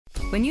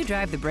When you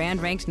drive the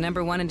brand ranked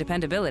 #1 in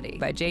dependability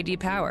by J.D.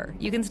 Power,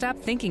 you can stop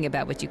thinking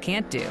about what you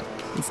can't do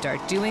and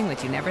start doing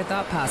what you never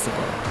thought possible.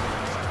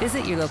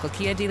 Visit your local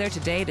Kia dealer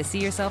today to see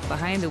yourself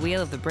behind the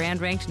wheel of the brand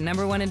ranked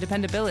 #1 in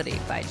dependability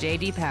by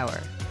J.D.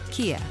 Power.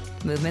 Kia,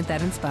 movement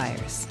that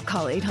inspires.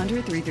 Call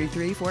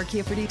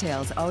 800-333-4KIA for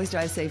details. Always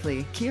drive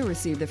safely. Kia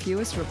received the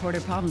fewest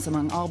reported problems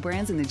among all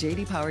brands in the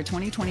J.D. Power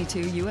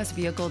 2022 U.S.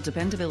 Vehicle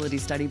Dependability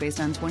Study based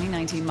on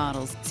 2019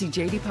 models. See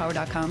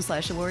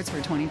jdpower.com/awards for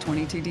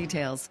 2022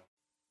 details.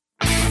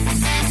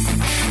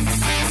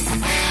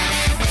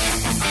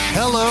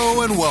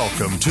 Hello and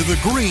welcome to the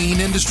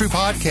Green Industry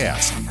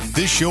Podcast.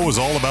 This show is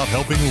all about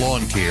helping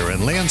lawn care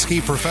and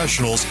landscape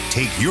professionals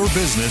take your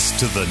business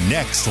to the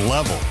next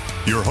level.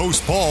 Your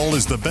host, Paul,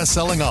 is the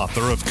best-selling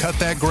author of Cut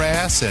That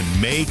Grass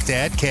and Make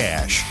That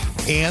Cash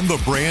and the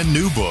brand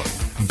new book,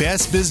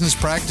 Best Business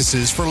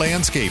Practices for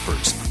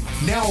Landscapers,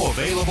 now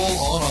available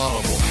on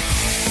Audible.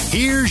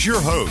 Here's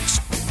your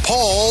host,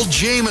 Paul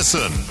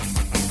Jameson.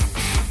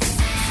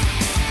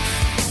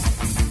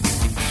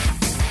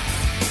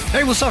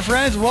 Hey, what's up,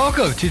 friends?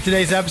 Welcome to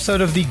today's episode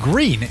of the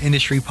Green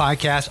Industry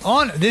Podcast.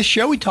 On this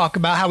show, we talk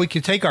about how we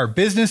can take our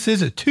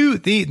businesses to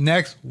the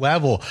next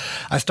level.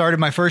 I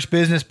started my first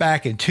business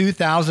back in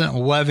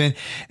 2011,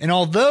 and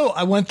although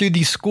I went through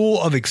the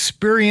school of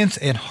experience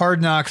and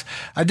hard knocks,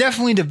 I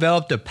definitely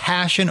developed a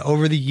passion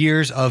over the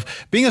years of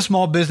being a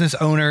small business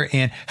owner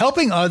and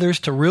helping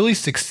others to really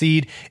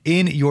succeed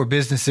in your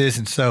businesses.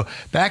 And so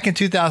back in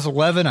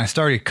 2011, I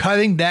started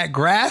cutting that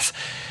grass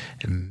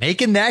and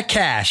making that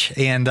cash.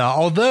 And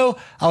although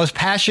I was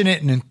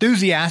passionate and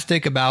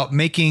enthusiastic about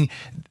making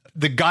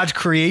the God's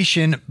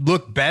creation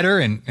look better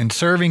and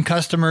serving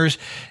customers,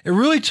 it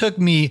really took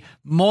me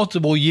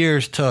multiple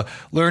years to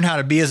learn how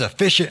to be as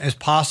efficient as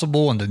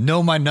possible and to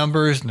know my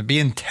numbers and to be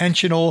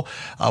intentional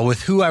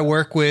with who I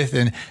work with.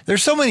 And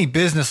there's so many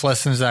business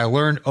lessons that I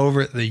learned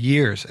over the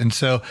years. And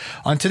so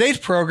on today's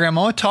program,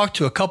 I want to talk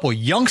to a couple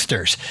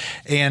youngsters,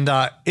 and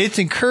it's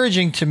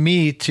encouraging to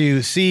me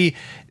to see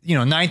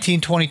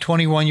 19, 20,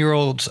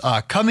 21-year-olds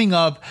coming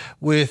up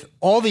with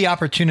all the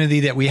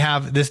opportunity that we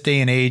have this day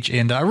and age.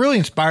 And it really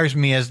inspires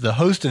me as the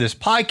host of this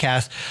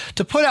podcast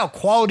to put out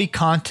quality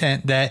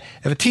content that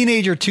if a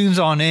teenager tunes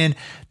on in,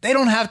 they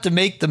don't have to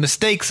make the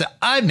mistakes that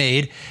I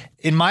made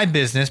in my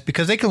business,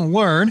 because they can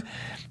learn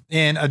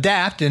and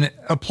adapt and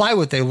apply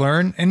what they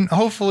learn. And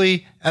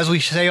hopefully, as we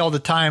say all the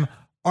time,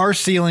 our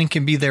ceiling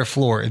can be their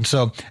floor. And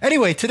so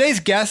anyway, today's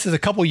guest is a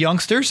couple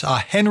youngsters.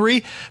 Henry,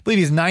 I believe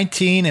he's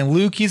 19, and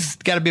Luke, he's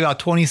got to be about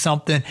 20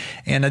 something.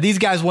 And these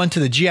guys went to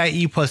the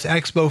GIE Plus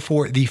Expo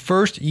for the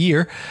first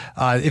year.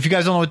 If you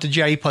guys don't know what the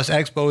GIE Plus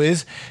Expo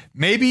is,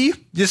 maybe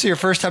this is your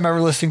first time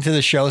ever listening to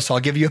the show, so I'll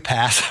give you a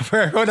pass.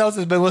 For everyone else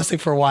who's been listening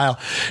for a while,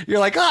 you're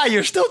like,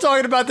 you're still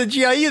talking about the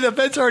GIE. The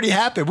event's already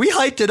happened. We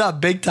hyped it up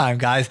big time,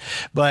 guys.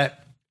 But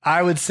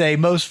I would say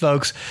most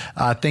folks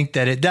think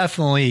that it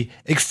definitely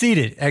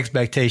exceeded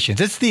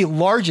expectations. It's the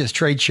largest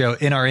trade show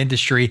in our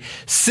industry,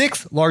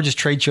 6th largest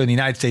trade show in the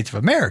United States of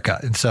America.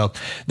 And so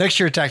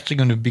next year, it's actually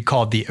going to be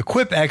called the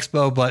Equip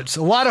Expo, but it's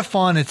a lot of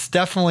fun. It's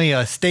definitely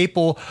a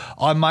staple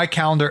on my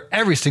calendar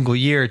every single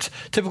year. It's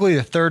typically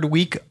the 3rd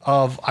week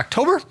of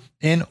October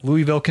in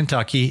Louisville,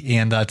 Kentucky.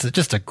 And it's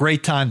just a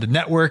great time to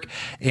network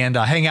and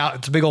hang out.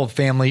 It's a big old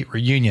family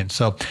reunion.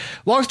 So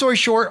long story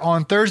short,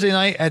 on Thursday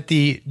night at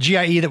the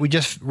GIE that we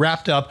just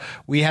wrapped up,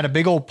 we had a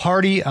big old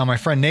party. My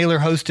friend Naylor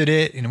hosted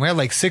it, and we had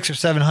like 600 or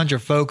 700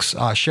 folks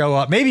show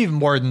up, maybe even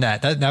more than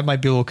that. That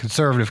might be a little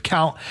conservative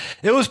count.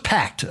 It was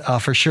packed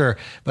for sure.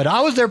 But I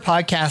was there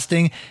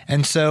podcasting,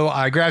 and so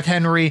I grabbed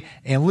Henry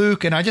and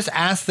Luke, and I just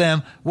asked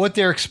them what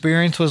their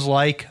experience was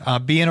like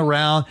being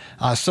around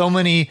so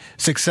many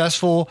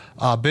successful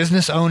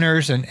business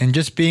owners and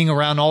just being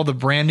around all the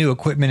brand new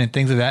equipment and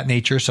things of that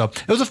nature. So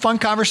it was a fun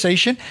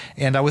conversation.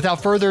 And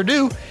without further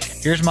ado,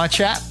 here's my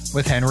chat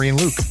with Henry and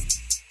Luke.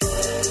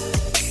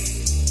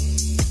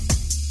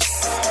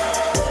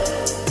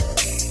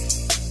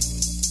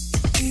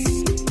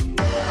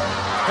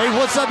 Hey,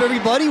 what's up,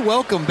 everybody?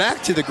 Welcome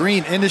back to the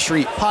Green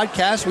Industry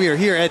Podcast. We are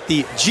here at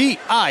the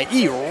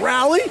GIE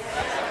Rally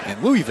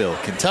in Louisville,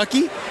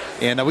 Kentucky.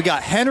 And we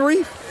got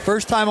Henry,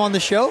 first time on the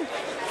show,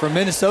 from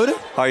Minnesota.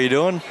 How are you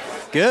doing?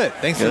 Good.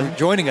 Thanks for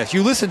joining us.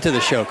 You listen to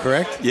the show,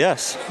 correct?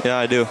 Yes. Yeah,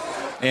 I do.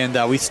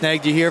 And we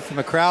snagged you here from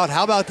the crowd.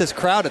 How about this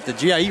crowd at the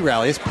GIE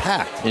Rally? It's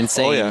packed.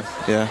 Insane. Oh, yeah.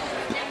 Yeah.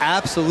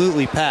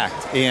 Absolutely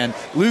packed. And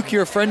Luke,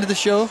 you're a friend of the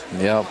show.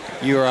 Yep.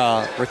 You're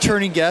a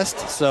returning guest.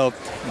 So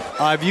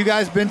have you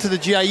guys been to the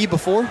GIE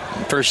before?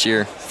 First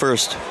year.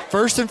 First.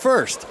 First and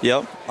first?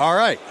 Yep. All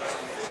right.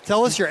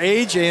 Tell us your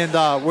age and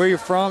where you're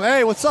from.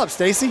 Hey, what's up,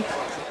 Stacy?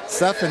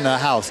 Steph in the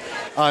house.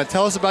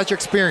 Tell us about your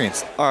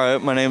experience. All right,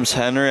 my name's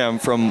Henry. I'm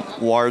from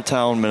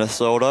Watertown,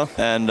 Minnesota,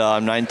 and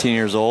I'm 19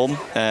 years old,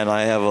 and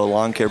I have a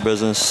lawn care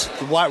business.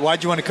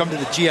 Why'd you want to come to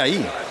the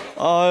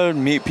GIE?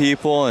 Meet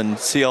people and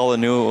see all the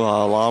new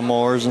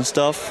lawnmowers and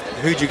stuff.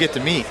 Who'd you get to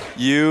meet?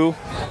 You,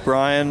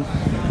 Brian,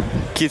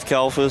 Keith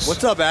Kalfas.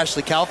 What's up,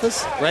 Ashley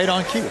Kalfas? Right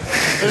on cue.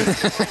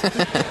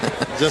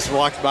 Just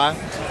walked by.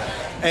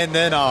 And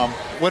then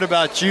What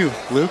about you,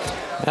 Luke?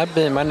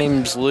 My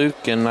name's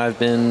Luke, and I've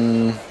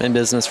been in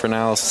business for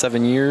now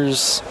 7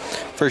 years.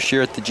 First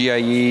year at the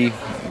GIE,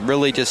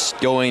 really just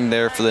going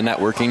there for the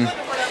networking.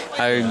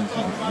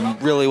 I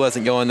really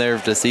wasn't going there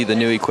to see the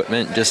new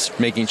equipment, just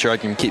making sure I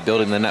can keep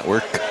building the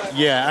network.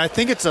 Yeah, I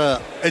think it's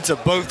a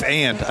both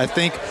and. I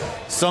think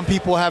some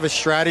people have a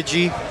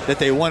strategy that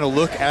they want to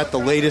look at the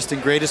latest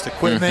and greatest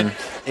equipment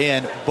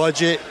and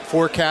budget,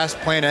 forecast,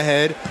 plan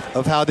ahead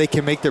of how they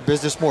can make their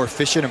business more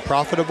efficient and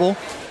profitable.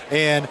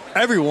 And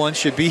everyone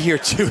should be here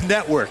to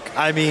network.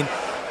 I mean,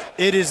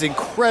 it is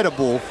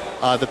incredible,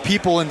 the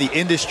people in the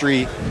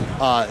industry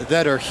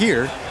that are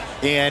here,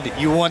 and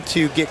you want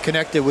to get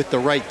connected with the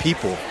right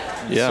people.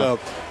 Yeah. So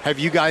have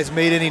you guys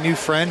made any new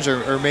friends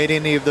or made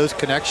any of those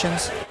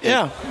connections?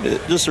 Yeah,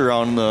 just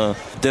around the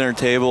dinner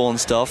table and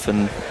stuff,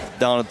 and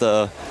down at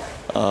the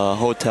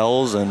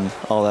hotels and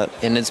all that.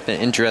 And it's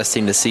been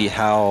interesting to see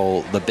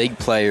how the big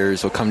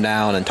players will come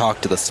down and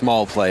talk to the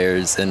small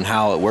players and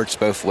how it works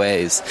both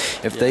ways.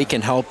 If they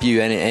can help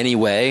you in any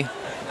way,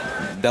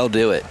 they'll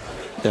do it.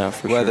 Yeah,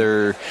 for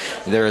Whether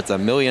it's $1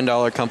 million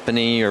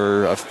company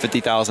or a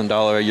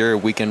 $50,000 a year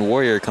weekend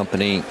warrior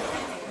company,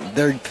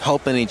 they're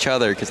helping each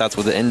other because that's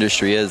what the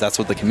industry is. That's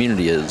what the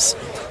community is.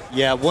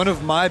 Yeah, one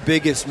of my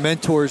biggest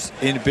mentors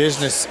in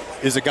business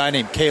is a guy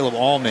named Caleb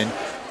Allman.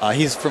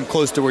 He's from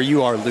close to where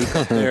you are, Luke,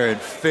 up there in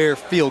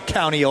Fairfield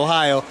County,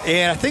 Ohio.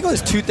 And I think it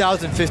was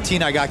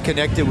 2015 I got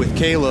connected with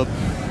Caleb,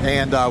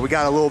 and we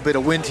got a little bit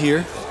of wind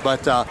here.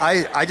 But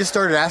I just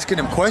started asking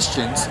him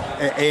questions,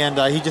 and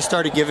he just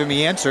started giving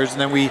me answers. And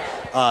then we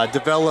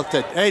developed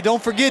it. Hey,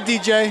 don't forget,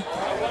 DJ.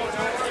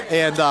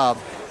 And,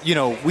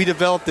 we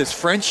developed this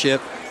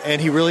friendship,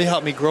 and he really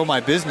helped me grow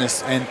my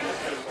business. And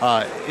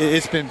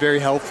it's been very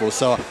helpful.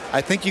 So I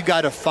think you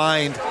got to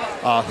find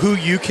who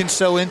you can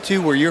sow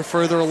into, where you're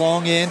further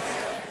along in,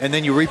 and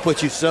then you reap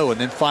what you sow, and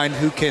then find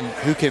who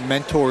can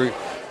mentor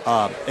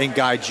and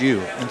guide you.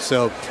 And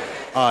so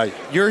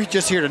you're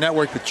just here to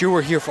network, but you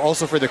were here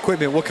also for the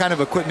equipment. What kind of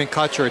equipment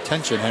caught your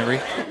attention, Henry?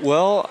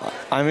 Well,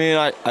 I mean,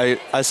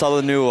 I saw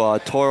the new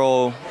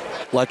Toro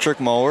electric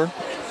mower.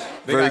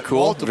 Very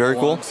cool. Very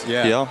cool.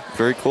 Yeah,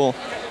 very cool.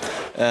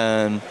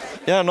 And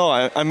yeah, no,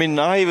 I mean,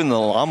 not even the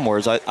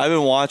lawnmowers. I've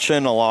been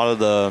watching a lot of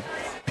the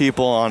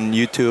people on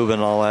YouTube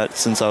and all that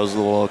since I was a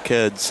little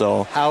kid.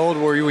 So how old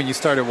were you when you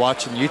started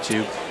watching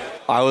YouTube?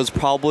 I was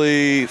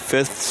probably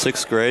 5th,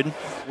 6th grade.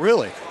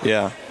 Really?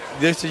 Yeah.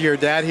 This is your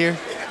dad here?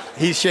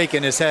 He's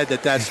shaking his head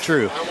that's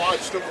true. I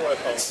watched him with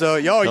him. So,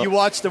 you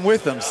watched them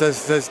with him,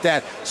 says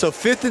Dad. So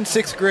 5th and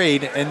 6th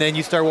grade, and then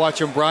you start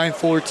watching Brian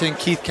Fullerton,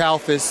 Keith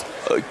Kalfas.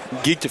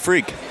 Geek to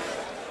Freak.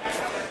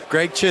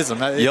 Greg Chisholm.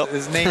 Yep.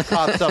 His name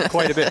pops up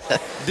quite a bit.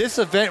 This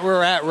event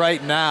we're at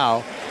right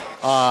now,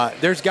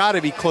 there's got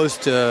to be close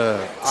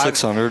to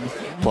 600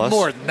 plus.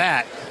 More than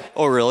that.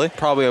 Oh, really?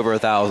 Probably over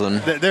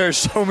 1,000. There are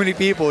so many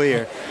people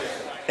here.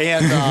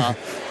 And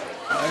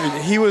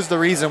he was the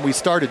reason we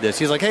started this.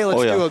 He's like, hey,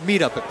 let's do a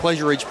meetup at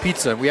Pleasure Ridge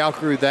Pizza. And we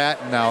outgrew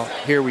that, and now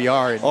here we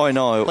are. And I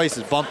know. The place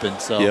is bumping.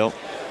 So. Yep.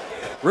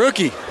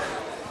 Rookie.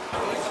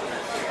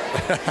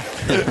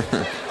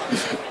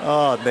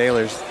 Oh,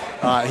 nailers.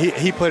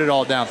 He put it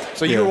all down.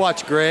 So you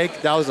watched Greg.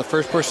 That was the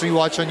first person you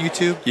watched on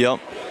YouTube? Yep.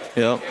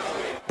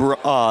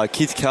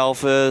 Keith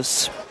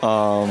Kalfas,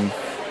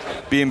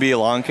 B&B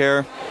Lawn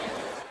Care,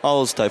 all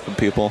those type of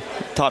people.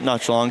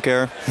 Top-notch lawn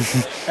care.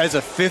 As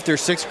a 5th or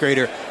 6th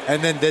grader,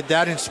 and then did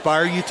that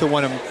inspire you to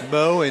want to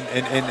mow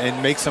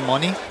and make some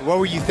money? What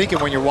were you thinking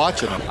when you're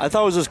watching them? I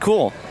thought it was just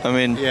cool. I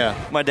mean,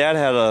 my dad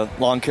had a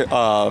lawn care,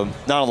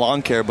 not a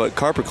lawn care, but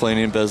carpet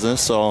cleaning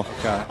business, so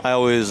I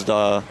always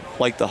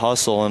liked the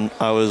hustle, and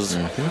I was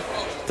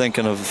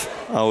thinking of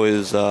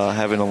always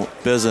having a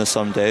business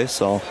someday.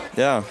 So,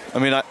 yeah. I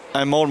mean,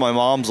 I mowed my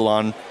mom's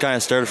lawn, kind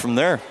of started from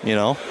there,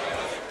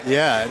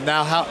 Yeah.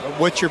 Now,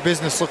 what's your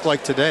business look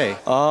like today?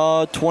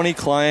 20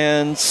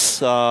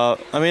 clients. I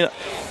mean,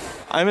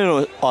 I'm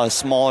in a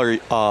smaller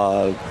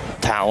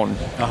town.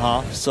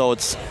 So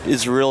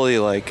it's really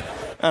like,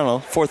 I don't know,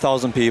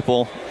 4,000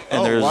 people.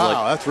 And there's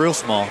that's real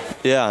small.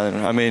 Yeah,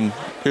 and I mean,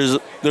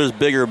 there's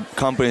bigger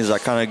companies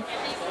that kind of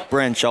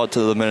branch out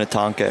to the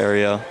Minnetonka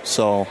area,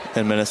 so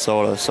in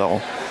Minnesota.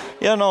 So,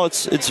 yeah, no,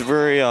 it's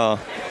very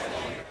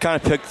kind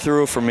of picked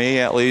through for me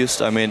at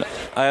least. I mean,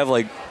 I have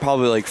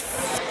probably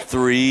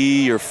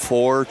 3 or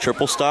 4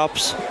 triple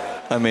stops.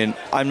 I mean,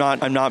 I'm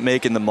not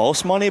making the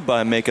most money, but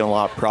I'm making a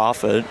lot of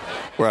profit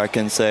where I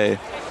can say,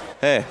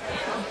 hey,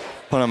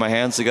 put my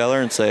hands together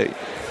and say,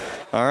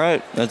 all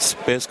right, that's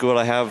basically what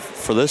I have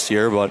for this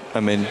year. But I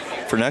mean,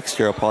 for next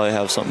year, I'll probably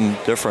have something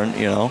different,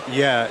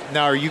 Yeah.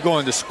 Now, are you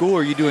going to school,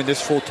 or are you doing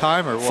this full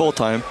time, or what? Full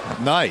time.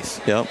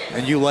 Nice. Yep.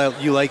 And you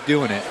like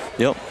doing it.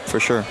 Yep, for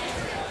sure.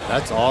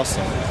 That's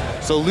awesome.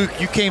 So, Luke,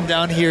 you came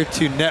down here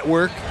to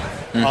network.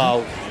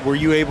 Were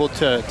you able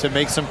to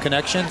make some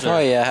connections? Oh,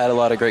 yeah. I had a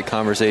lot of great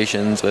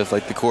conversations with,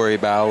 the Corey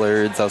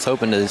Ballards. I was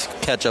hoping to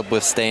catch up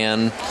with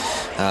Stan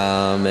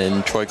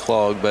and Troy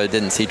Klog, but I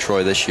didn't see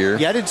Troy this year.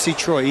 Yeah, I didn't see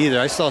Troy either.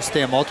 I saw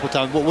Stan multiple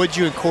times. What were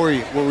you and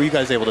Corey, what were you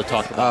guys able to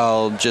talk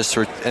about? Just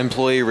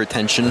employee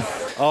retention.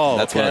 Oh,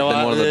 that's been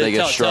one of the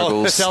biggest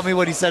struggles. Tell me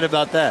what he said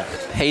about that.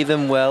 Pay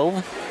them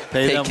well,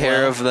 take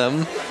care of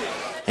them,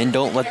 and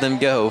don't let them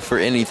go for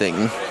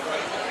anything.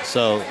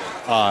 So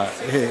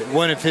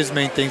one of his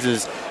main things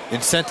is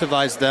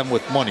incentivize them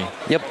with money.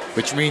 Yep.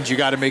 Which means you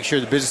got to make sure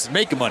the business is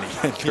making money.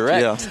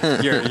 Correct.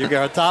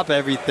 You're on top of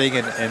everything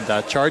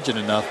and charging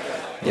enough.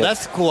 Well, Yep.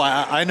 that's cool.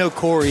 I know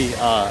Corey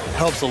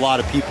helps a lot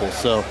of people,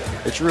 so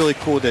it's really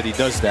cool that he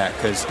does that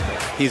because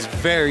he's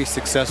very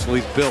successful.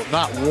 He's built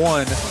not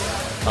one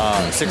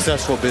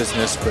successful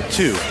business, but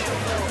two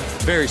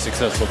very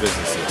successful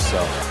businesses.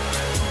 So.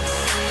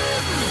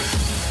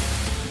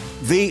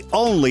 The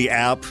only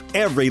app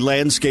every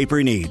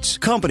landscaper needs.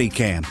 Company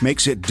Cam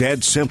makes it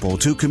dead simple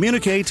to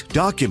communicate,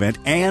 document,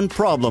 and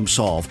problem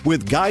solve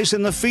with guys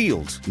in the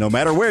field, no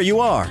matter where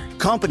you are.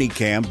 Company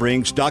Cam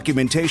brings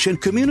documentation,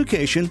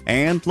 communication,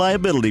 and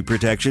liability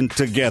protection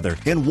together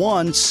in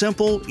one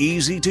simple,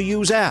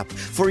 easy-to-use app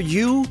for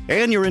you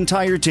and your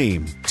entire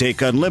team.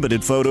 Take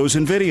unlimited photos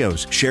and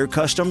videos, share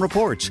custom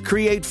reports,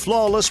 create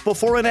flawless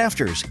before and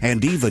afters,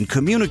 and even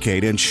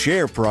communicate and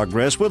share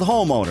progress with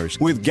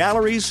homeowners with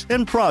galleries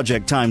and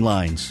project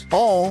timelines,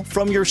 all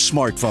from your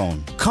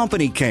smartphone.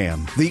 Company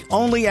Cam, the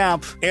only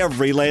app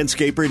every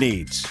landscaper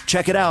needs.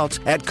 Check it out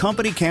at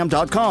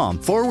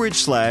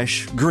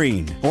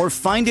companycam.com/green or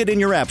find it in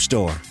your app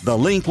store. The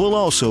link will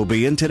also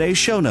be in today's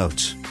show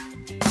notes.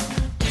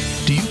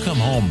 Do you come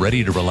home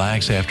ready to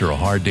relax after a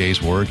hard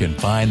day's work and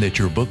find that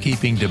your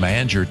bookkeeping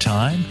demands your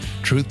time?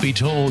 Truth be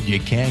told, you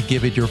can't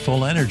give it your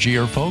full energy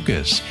or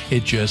focus.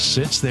 It just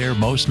sits there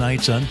most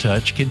nights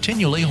untouched,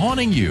 continually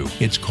haunting you.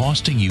 It's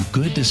costing you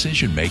good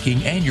decision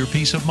making and your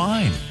peace of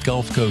mind.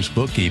 Gulf Coast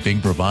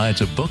Bookkeeping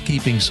provides a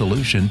bookkeeping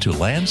solution to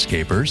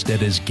landscapers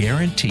that is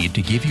guaranteed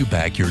to give you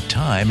back your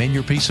time and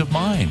your peace of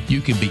mind.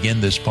 You can begin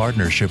this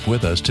partnership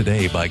with us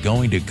today by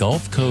going to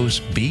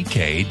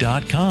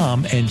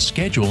GulfCoastBK.com and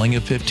scheduling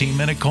a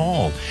 15-minute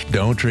call.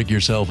 Don't trick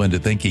yourself into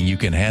thinking you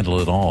can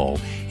handle it all.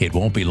 It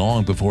won't be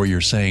long before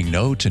you're saying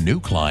no to new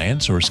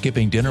clients or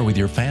skipping dinner with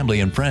your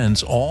family and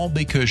friends, all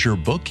because your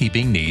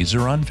bookkeeping needs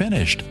are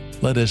unfinished.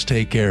 Let us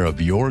take care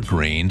of your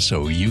green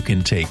so you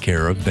can take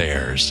care of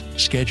theirs.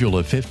 Schedule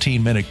a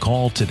 15-minute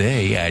call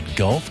today at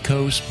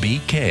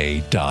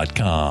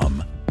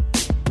GulfCoastBK.com.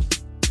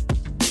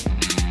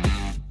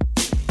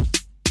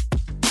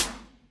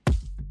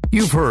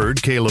 You've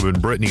heard Caleb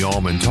and Brittany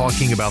Allman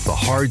talking about the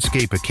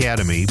Hardscape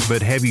Academy,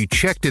 but have you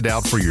checked it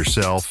out for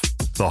yourself?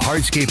 The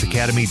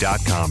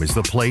HardscapeAcademy.com is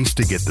the place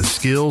to get the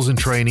skills and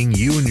training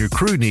you and your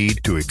crew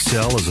need to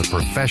excel as a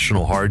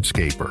professional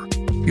hardscaper.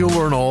 You'll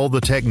learn all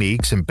the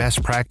techniques and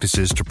best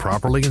practices to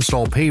properly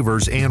install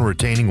pavers and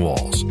retaining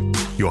walls.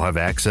 You'll have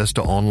access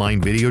to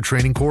online video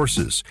training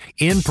courses,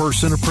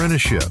 in-person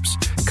apprenticeships,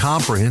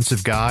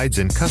 comprehensive guides,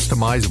 and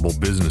customizable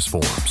business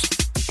forms.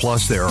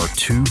 Plus, there are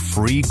 2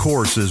 free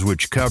courses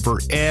which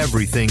cover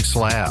everything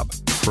slab,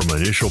 from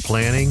initial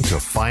planning to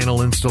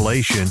final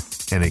installation,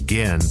 and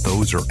again,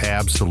 those are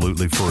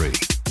absolutely free.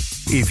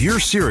 If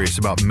you're serious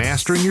about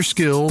mastering your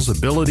skills,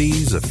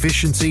 abilities,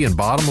 efficiency, and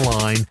bottom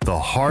line, the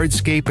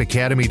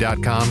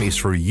HardscapeAcademy.com is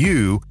for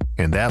you,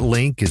 and that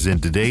link is in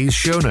today's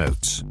show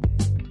notes.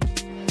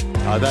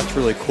 That's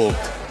really cool.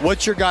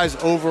 What's your guys'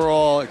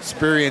 overall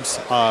experience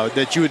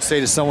that you would say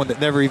to someone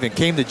that never even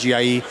came to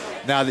GIE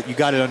now that you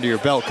got it under your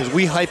belt? Because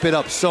we hype it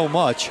up so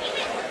much,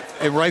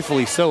 and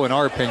rightfully so in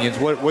our opinions.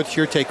 What's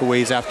your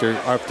takeaways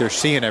after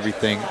seeing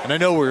everything? And I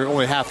know we're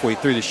only halfway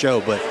through the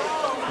show, but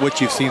what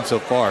you've seen so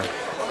far.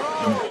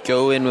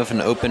 Go in with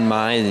an open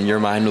mind and your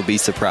mind will be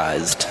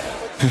surprised.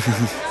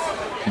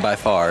 By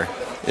far.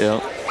 Yeah.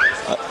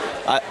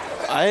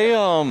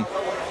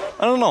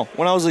 I don't know.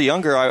 When I was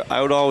younger,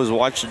 I would always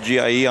watch the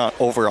GIE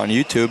over on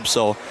YouTube,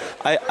 so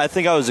I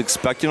think I was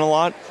expecting a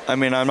lot. I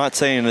mean, I'm not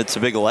saying it's a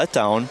big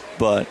letdown,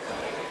 but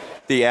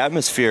the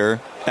atmosphere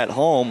at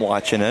home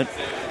watching it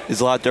is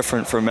a lot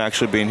different from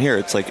actually being here.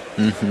 It's like,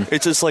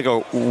 It's just like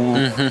a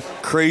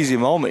crazy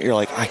moment. You're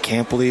like, I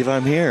can't believe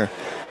I'm here.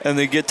 And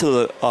they get to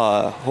the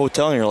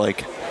hotel and you're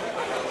like,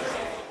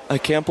 I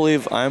can't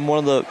believe I'm one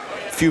of the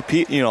few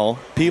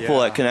people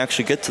that can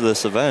actually get to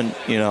this event,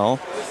 I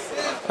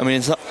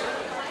mean,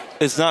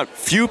 it's not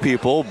few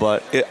people,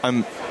 but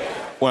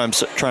what I'm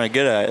trying to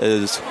get at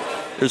is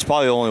there's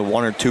probably only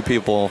 1 or 2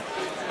 people,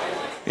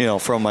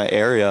 from my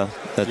area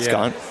that's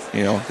gone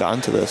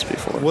to this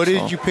before. What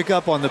did you pick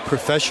up on the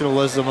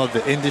professionalism of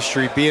the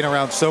industry, being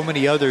around so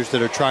many others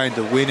that are trying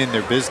to win in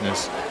their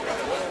business?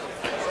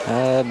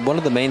 One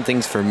of the main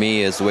things for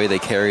me is the way they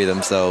carry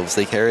themselves.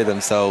 They carry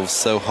themselves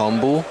so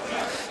humble,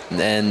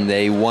 and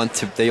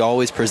they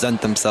always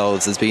present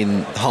themselves as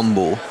being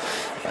humble.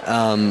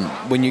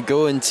 When you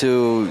go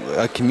into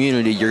a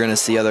community, you're going to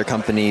see other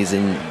companies,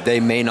 and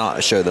they may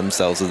not show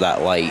themselves as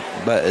that light.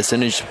 But as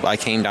soon as I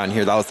came down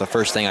here, that was the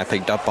first thing I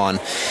picked up on,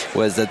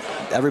 was that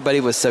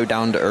everybody was so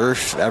down to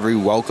earth, very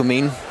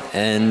welcoming,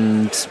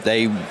 and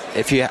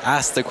if you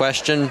ask the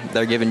question,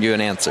 they're giving you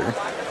an answer.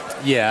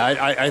 Yeah,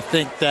 I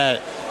think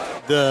that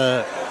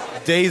the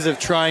days of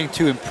trying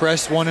to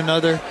impress one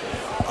another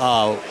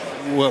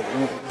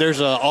there's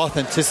an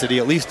authenticity,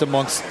 at least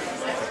amongst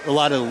a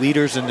lot of the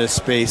leaders in this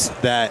space,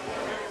 that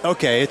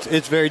okay,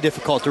 it's very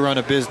difficult to run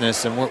a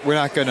business, and we're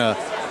not going to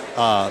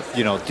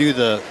do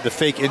the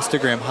fake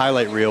Instagram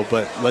highlight reel,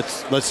 but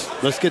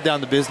let's get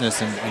down to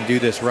business and do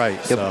this right.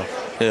 Yep. So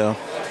yeah,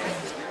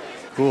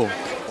 cool.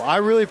 Well, I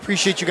really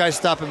appreciate you guys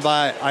stopping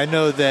by. I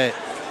know that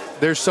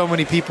there's so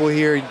many people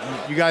here.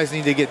 You guys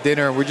need to get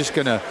dinner, and we're just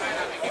gonna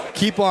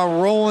keep on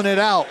rolling it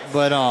out.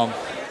 But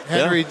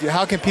Henry,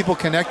 how can people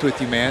connect with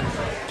you, man?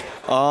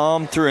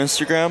 Through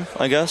Instagram,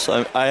 I guess.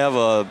 I have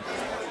a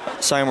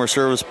Cymer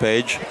service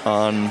page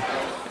on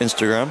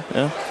Instagram.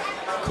 Yeah.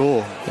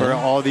 Cool. For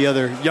all the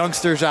other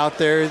youngsters out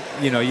there,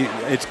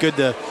 it's good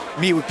to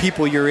meet with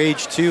people your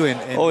age too, and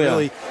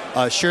really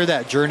share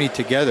that journey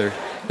together.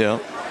 Yeah.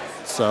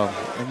 So,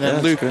 and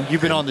then Luke,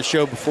 you've been on the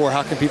show before.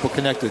 How can people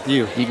connect with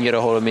you? You can get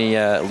a hold of me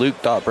at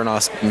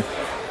luke.bernostin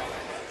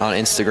on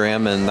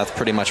Instagram, and that's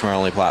pretty much my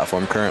only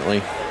platform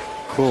currently.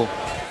 Cool.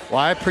 Well,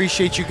 I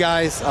appreciate you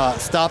guys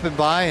stopping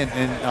by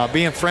and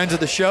being friends of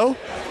the show.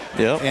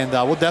 Yeah. And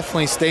we'll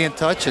definitely stay in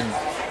touch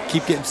and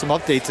keep getting some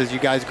updates as you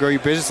guys grow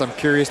your business. I'm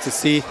curious to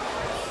see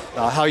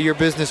how your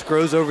business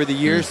grows over the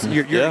years.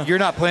 Mm-hmm. You're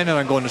not planning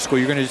on going to school.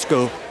 You're going to just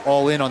go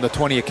all in on the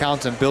 20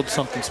 accounts and build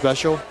something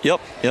special? Yep,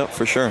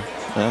 for sure.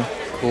 Yeah.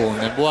 Cool.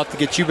 And then we'll have to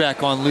get you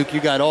back on, Luke.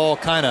 You got all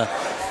kind of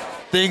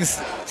things,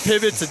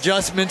 pivots,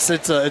 adjustments.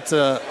 It's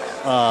a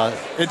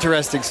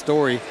interesting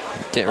story.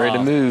 Getting ready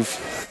to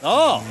move.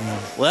 Oh,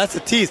 well, that's a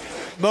tease.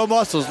 Mo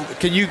Muscles,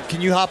 can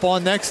you hop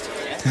on next?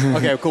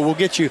 Okay, cool. We'll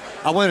get you.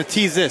 I want to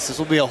tease this. This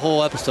will be a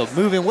whole episode.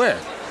 Moving where?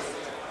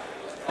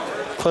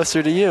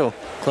 Closer to you.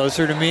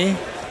 Closer to me?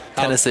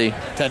 Tennessee.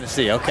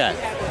 Tennessee. Okay.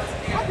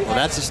 Well,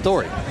 that's the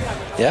story.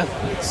 Yeah.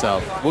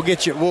 So we'll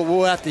get you.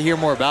 We'll have to hear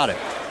more about it.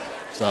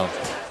 So,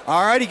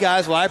 all righty,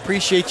 guys. Well, I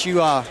appreciate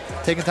you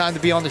taking time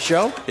to be on the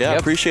show. Yeah, I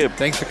appreciate it.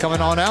 Thanks for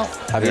coming on out.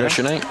 Have a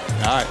good night.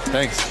 All right.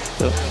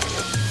 Thanks. Yep.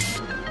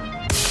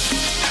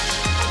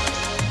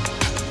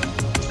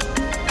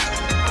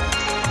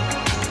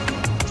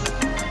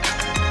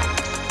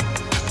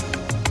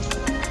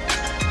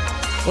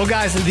 Well,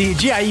 guys, the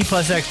GIE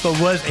Plus Expo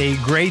was a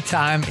great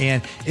time,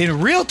 and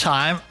in real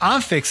time,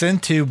 I'm fixing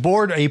to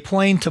board a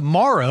plane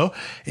tomorrow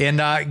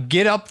and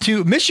get up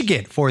to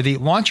Michigan for the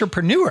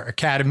Launchpreneur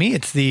Academy.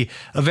 It's the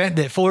event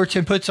that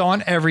Fullerton puts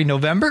on every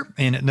November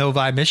in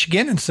Novi,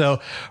 Michigan, and so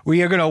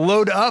we are going to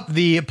load up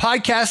the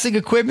podcasting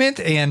equipment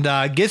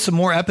and get some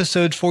more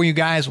episodes for you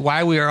guys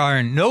while we are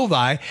in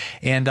Novi,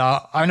 and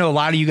I know a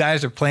lot of you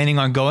guys are planning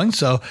on going,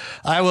 so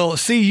I will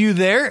see you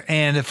there,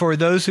 and for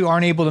those who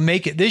aren't able to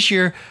make it this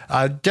year,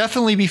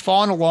 definitely be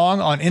following along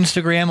on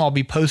Instagram. I'll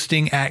be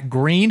posting at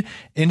Green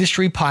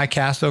Industry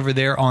Podcast over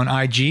there on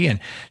IG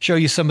and show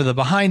you some of the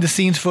behind the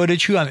scenes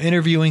footage, who I'm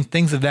interviewing,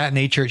 things of that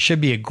nature. It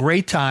should be a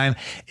great time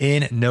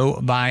in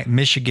Novi,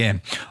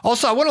 Michigan.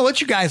 Also, I want to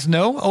let you guys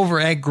know over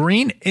at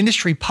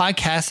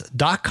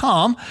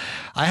greenindustrypodcast.com,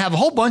 I have a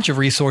whole bunch of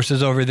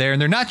resources over there,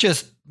 and they're not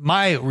just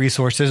my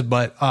resources,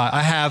 but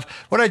I have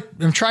what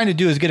I'm trying to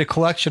do is get a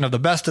collection of the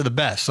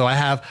best. So I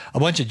have a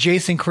bunch of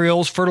Jason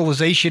Creel's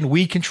fertilization,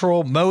 weed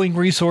control, mowing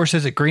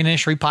resources at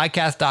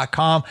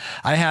greenindustrypodcast.com.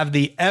 I have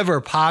the ever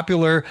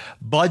popular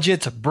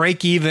budget,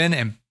 break even,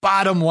 and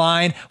bottom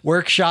line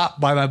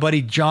workshop by my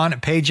buddy John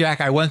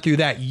Pajak. I went through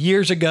that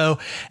years ago,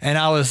 and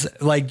I was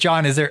like,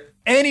 John, is there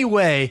any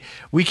way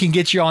we can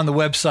get you on the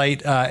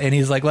website? And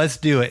he's like, let's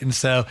do it. And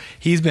so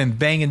he's been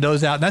banging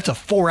those out. And that's a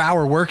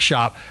 4-hour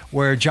workshop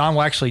where John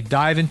will actually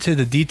dive into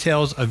the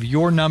details of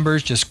your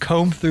numbers, just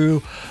comb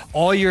through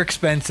all your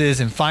expenses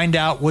and find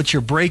out what's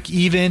your break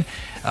even,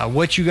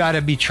 what you got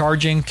to be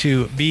charging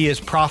to be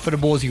as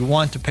profitable as you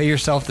want, to pay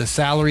yourself the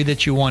salary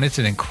that you want. It's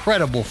an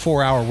incredible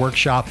 4-hour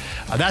workshop.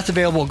 That's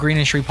available at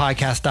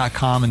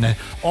greenindustrypodcast.com. And then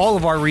all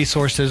of our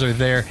resources are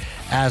there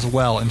as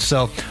well. And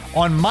so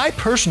on my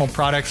personal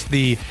products,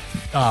 the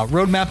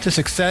Roadmap to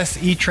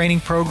Success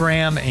e-training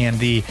program and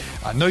the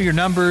Know Your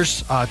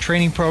Numbers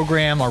training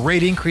program, our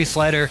rate increase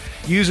letter,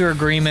 user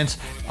agreements,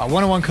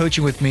 one-on-one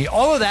coaching with me,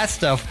 all of that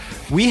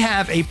stuff, we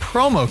have a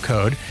promo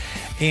code,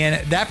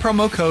 and that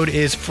promo code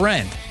is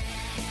FRIEND,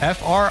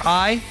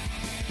 F-R-I-E-N-D.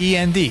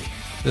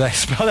 Did I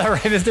spell that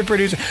right, Mr.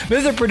 Producer?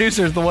 Mr.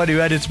 Producer is the one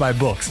who edits my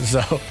books,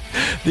 so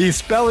the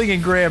spelling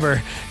and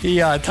grammar, he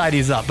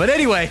tidies up. But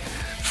anyway,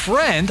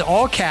 FRIEND,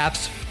 all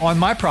caps, on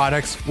my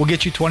products will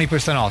get you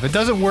 20% off. It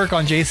doesn't work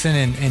on Jason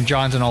and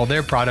John's and all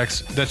their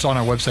products. That's on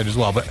our website as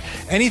well. But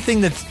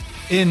anything that's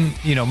in,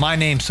 my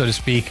name, so to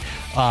speak,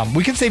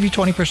 we can save you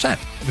 20%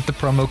 with the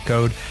promo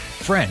code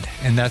FRIEND.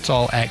 And that's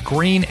all at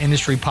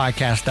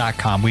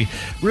greenindustrypodcast.com. We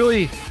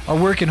really are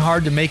working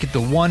hard to make it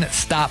the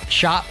one-stop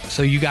shop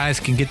so you guys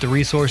can get the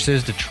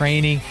resources, the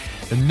training,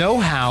 the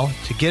know-how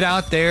to get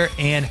out there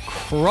and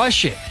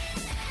crush it.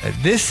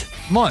 This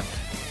month,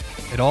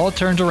 it all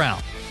turns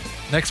around.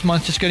 Next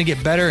month's just going to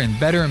get better and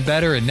better and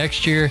better. And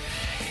next year,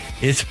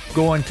 it's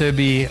going to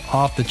be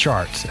off the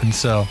charts. And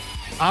so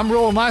I'm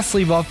rolling my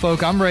sleeve up,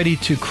 folks. I'm ready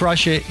to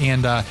crush it,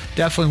 and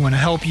definitely want to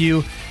help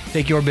you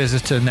take your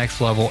business to the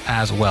next level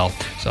as well.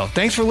 So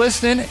thanks for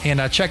listening,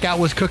 and check out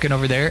what's cooking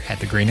over there at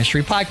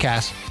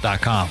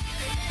thegreenindustrypodcast.com.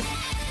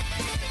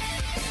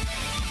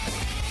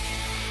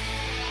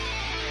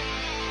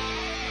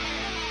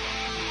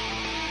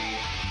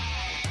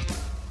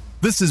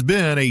 This has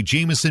been a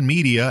Jameson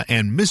Media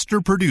and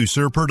Mr.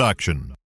 Producer production.